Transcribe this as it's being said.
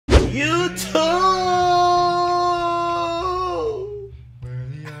YouTube.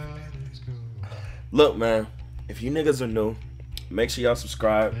 Look, man, if you niggas are new, make sure y'all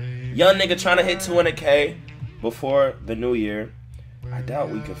subscribe. Young nigga trying to hit 200K before the new year. I doubt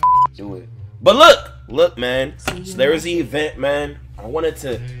we can do it. But look, man. So there is the event, man. I wanted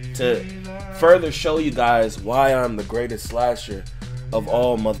to further show you guys why I'm the greatest slasher of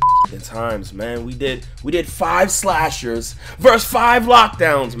all motherfucking times, man. We did 5 slashers versus 5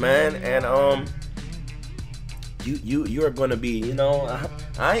 lockdowns, man. And you are gonna be, you know,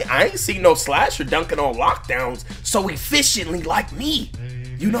 I ain't seen no slasher dunking on lockdowns so efficiently like me.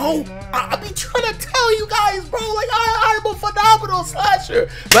 You know, I be trying to tell you guys, bro, like I'm a phenomenal slasher.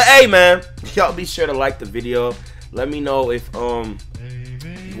 But hey, man, y'all be sure to like the video. Let me know if you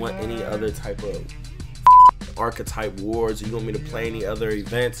want any other type of archetype wars, or you want me to play any other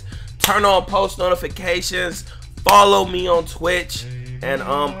events. Turn on post notifications. Follow me on Twitch. And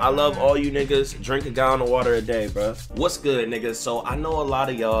I love all you niggas. Drink a gallon of water a day, bro. What's good, niggas? So I know a lot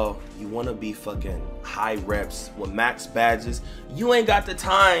of y'all, you want to be fucking high reps with max badges. You ain't got the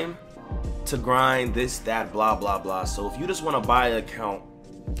time to grind this, that, blah, blah, blah. So if you just want to buy an account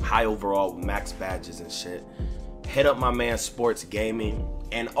high overall with max badges and shit, hit up my man Sports Gaming.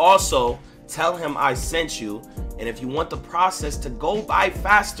 And also tell him I sent you. And if you want the process to go by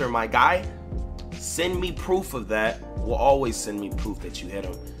faster, my guy, send me proof of that. Will always send me proof that you hit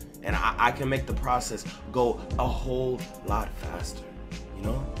him, and I can make the process go a whole lot faster, you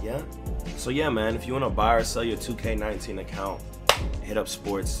know? Yeah. So yeah, man, if you want to buy or sell your 2K19 account, hit up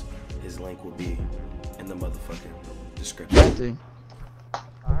Sports. His link will be in the motherfucking description.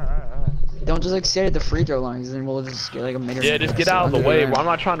 Don't just like stay at the free throw lines, and we'll just get like a minute. Yeah, just get out of the way. I'm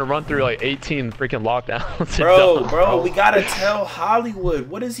not trying to run through like 18 freaking lockdowns. Bro, we gotta tell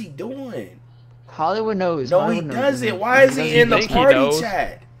Hollywood. What is he doing? Hollywood knows. No, he doesn't. Why is he in the party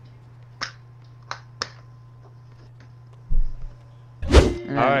chat?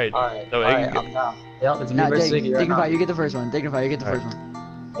 Alright. So I'm down. Yep, it's me versus Ziggy right now. Dignify, you get the first one. Dignify, you get the first one.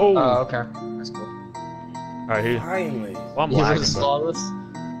 Oh, okay. That's cool. Alright, here. Finally. Well, I'm lagging, bro.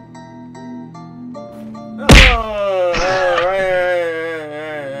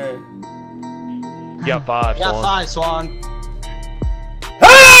 You got 5, You got 5, Swan.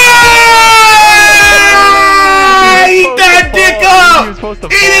 Eat that dick up!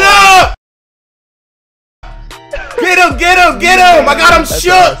 Eat it up! Get him! I got him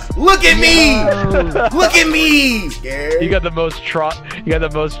shook! Look at me! Look at me! You got the most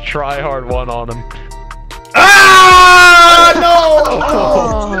try hard one on him. Ah! No!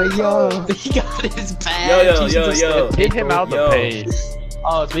 Oh, yo. He got his badge. Yo. Get him out the paint.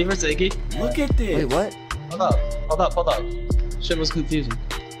 Oh, it's me versus Ziggy. Look at this. Wait, what? Hold up. Shit was confusing.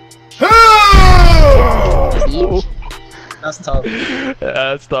 That's tough.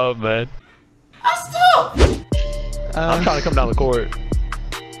 That's tough, man. That's tough. I'm trying to come down the court.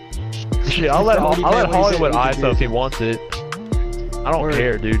 Shit, I'll let Hollywood ISO if he wants it. I don't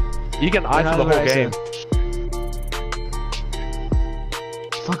care, dude. You can ISO the whole game.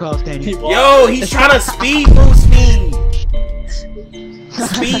 Fuck off, Danny. Yo, he's trying to speed boost me.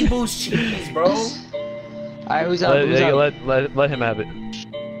 Speed boost cheese, bro. Alright, who's up? Let him have it.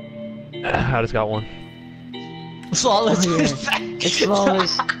 I just got one. Flawless. Oh, yeah. It's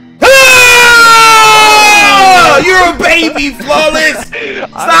flawless. Ah! You're a baby, Flawless.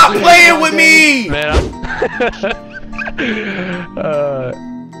 Stop playing with me. Man,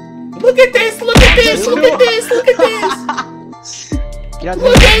 Look at this. Get out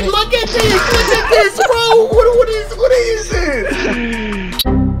Look at this, bro. What is this?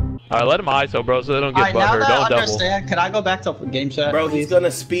 Alright, let him ISO, bro, so they don't get butthurt. Don't double. Understand. Can I go back to game chat? Bro, he's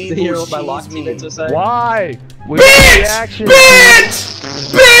gonna speed boost me. Why? Bitch!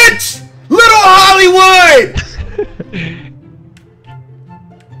 Little Hollywood!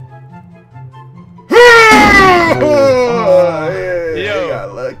 They got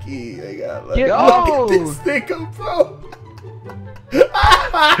lucky. Yo! Look at this nigga, bro.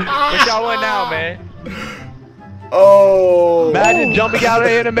 What y'all want now, man? Oh! Imagine jumping out of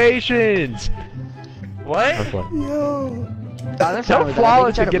animations. What? Yo! Tell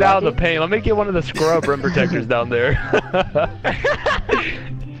Flawless to get out of the paint. Let me get one of the scrub rim protectors down there.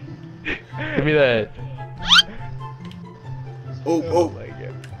 Give me that. Oh my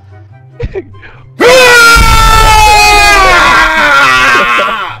god.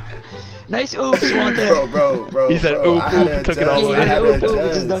 Nice oops, SwantE. Bro. He said oop, took it all the way.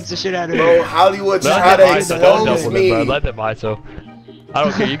 Just dunks the shit out of it. Bro, Hollywood trying to expose me. Bro. Let them ISO. I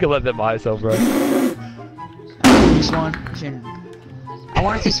don't care, you can let them ISO, bro. Swan. I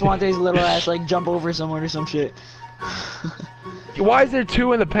want to see SWANTE's little ass like jump over someone or some shit. Why is there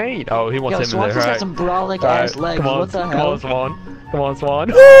 2 in the paint? Oh, he wants Yo, him in SwantE's there. got some brolic ass legs. Come on, What the come hell? on, Swan. Come on, Swan.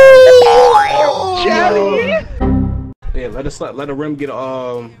 Yeah, let the rim get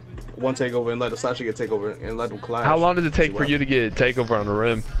one takeover and let the slasher get takeover and let them clash. How long does it take for you to get takeover on the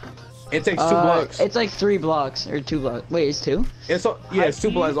rim? It takes 2 blocks. It's like 3 blocks or 2 blocks. Wait, it's 2? It's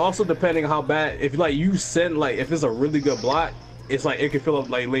 2 blocks. Also depending on how bad. If like you send like if it's a really good block, it's like it can fill up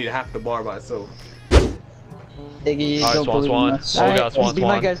like late half the bar by itself. Iggy, Alright, don't Swan, believe Swan. us. Oh, God, Swan, be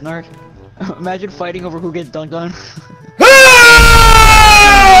my Swan. guys, Narc. Imagine fighting over who gets dunked on.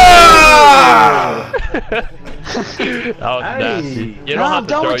 That was nasty. You don't have to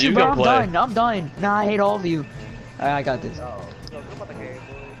done throw. with You bro. can play. I'm done. Nah, I hate all of you. Alright, I got this. What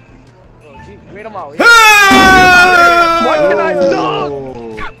can I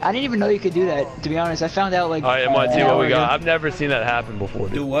do? I didn't even know you could do that, to be honest. I found out like. Alright, MIT, an what hour we got? ago. I've never seen that happen before,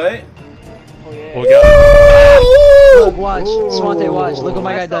 Do dude. what? We got. Look, watch. SwantE, watch. Look what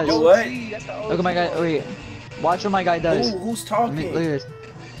my guy does. Do what? Look what my guy. Wait. Watch what my guy does. Who's Look at talking? this.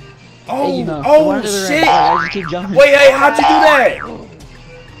 Oh, Hey, you know, the oh one under the rim. shit! Alright, I just keep jumping. Wait, hey, how'd you do that? You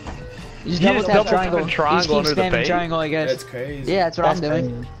just You double just tap double triangle. tap triangle You just keep under the spamming paint? triangle, I guess. That's crazy. Yeah, that's what I'm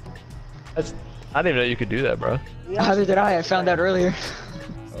doing. I didn't even know you could do that, bro. Neither did I. I found out earlier.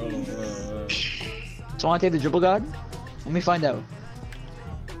 Oh, SwantE the dribble god? Let me find out.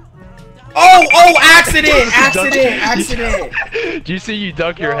 oh, accident! Accident! Do you see you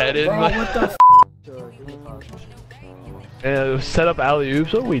dunk your head in? Bro, what the f? And set up alley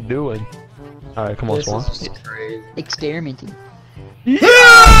oops. What are we doing? All right, come on, This Swan. is just crazy. Experimenting. Yeah!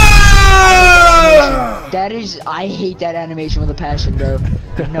 That is, I hate that animation with a passion, bro. You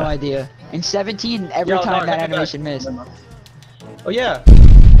have no idea. In 17, every Yo, time no, that no, animation missed. Oh yeah.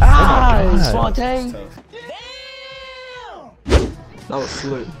 Ah, God. SwantE. That was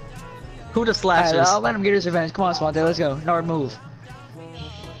slick. Who the Alright, slashes? I'll let him get his revenge. Come on, SwantE, let's go. Nard move.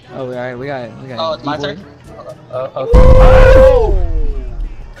 Oh, alright, we got it. Oh, it's my D-boy. turn? Okay.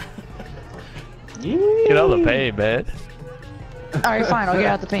 Get out of the paint, man. Alright, fine, I'll get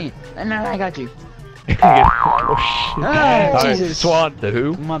out the paint. And then I got you. Oh shit! Ah, All right, Jesus. Swan, the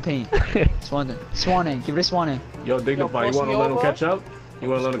who? Come on, paint. SwantE. Give it a SwantE. Yo, Dignify, you wanna let him catch up? You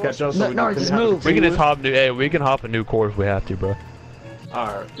wanna let him catch up? So No, we can just have move. the We can just team hop new. Hey, we can hop a new course if we have to, bro. win?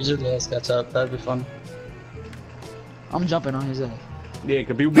 Alright. Usually let's catch up. That'd be fun. I'm jumping on his head. Yeah,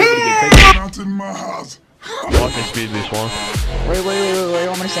 cause people be able to get taken. Not in my house. Watch me speed boost, Swan. Wait,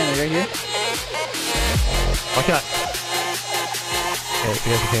 I'm gonna stand there, right here. Why can't I? Hey,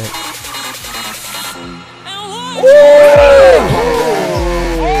 you guys can't.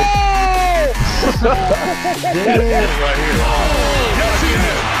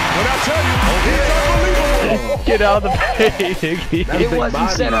 Get out of the paint, Iggy. It wasn't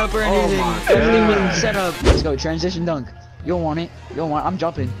set up or anything. Everything wasn't set up. Let's go, transition dunk. You don't want it. You don't want it. I'm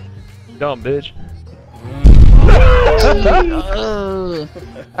jumping. Dumb bitch.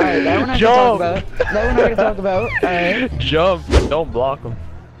 Alright, that one I can talk about. That one I can talk about. Alright. Jump. Don't block him.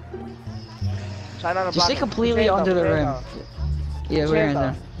 Just stay completely under the rim. Yeah, we're in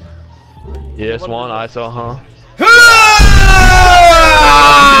there. Yeah, Swan, ISO, huh?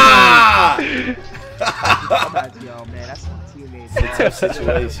 Tough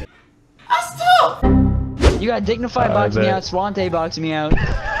situation. You got Dignified box me bet. out, SwantE box me out.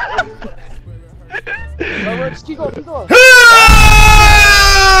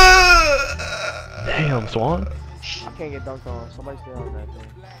 Damn, Swan. I can't get dunked on. Somebody stay on that thing.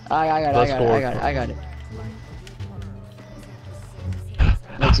 I got it.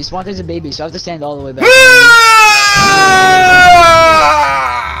 Look, see, SwantE's a baby, so I have to stand all the way back.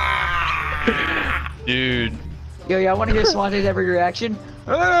 Dude. Yo, y'all wanna hear SwantE's every reaction?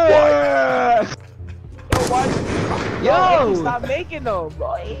 Yo! Stop making them,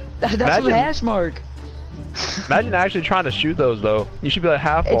 boy. That's Imagine- a hash mark. Imagine actually trying to shoot those, though. You should be like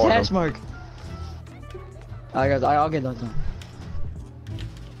half It's bar hash them. mark. I'll get dunked on.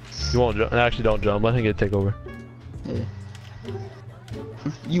 You won't jump. Actually, don't jump. Let him get take over. Yeah.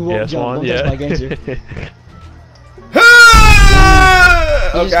 You won't Yeah, jump, Swan, don't yeah. touch my gangster.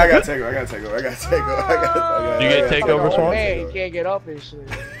 Okay, I gotta take over. You get take over, Oh, Swan? man, you can't get up and shit.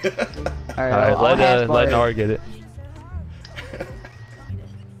 Alright, Alright, let Nar get it.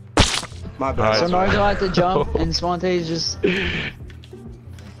 My bad. Alright, So Swan. Nar's gonna have to jump, and SwantE's just...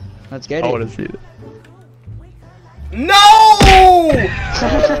 Let's get I it. wanna see it. No!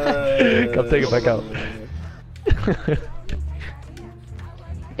 Come take it back out.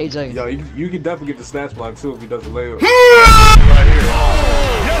 8 seconds. Yo, you can definitely get the snatch block too if he does the layup.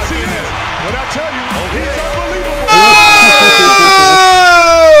 Yes, he is. What I tell you, he's unbelievable.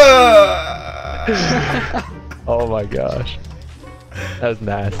 Oh my gosh. That was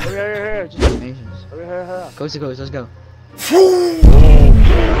nasty. Here. Just Animations. here. Coast to coast, let's go.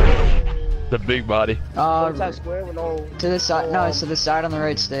 The big body. Outside square with no. To the side, no, it's to the side on the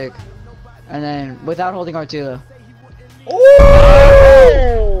right stick. And then, without holding R2 though.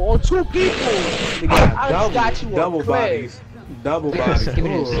 Oh, two people. I just got you a double play. bodies. Double bodies. Give me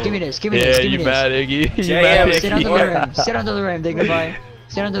this, give me this, give me Yeah, this, give you me mad, this. Iggy? You Damn, mad, Sit under the Iggy? rim, sit under the rim, Dignify.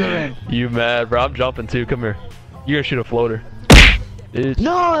 Sit under the rim. You mad, bro? I'm jumping too. Come here. You're gonna shoot a floater. Bitch.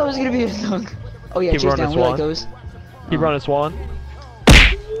 No, that was gonna be a dunk. Oh yeah, Keep chase running, down, we like Swan. those. Keep running, Swan.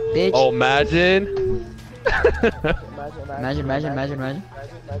 Bitch. Oh, imagine. Imagine.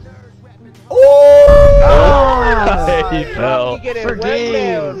 Oh! He fell. Get it For wet, game.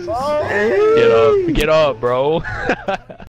 man, bro. Get up, bro.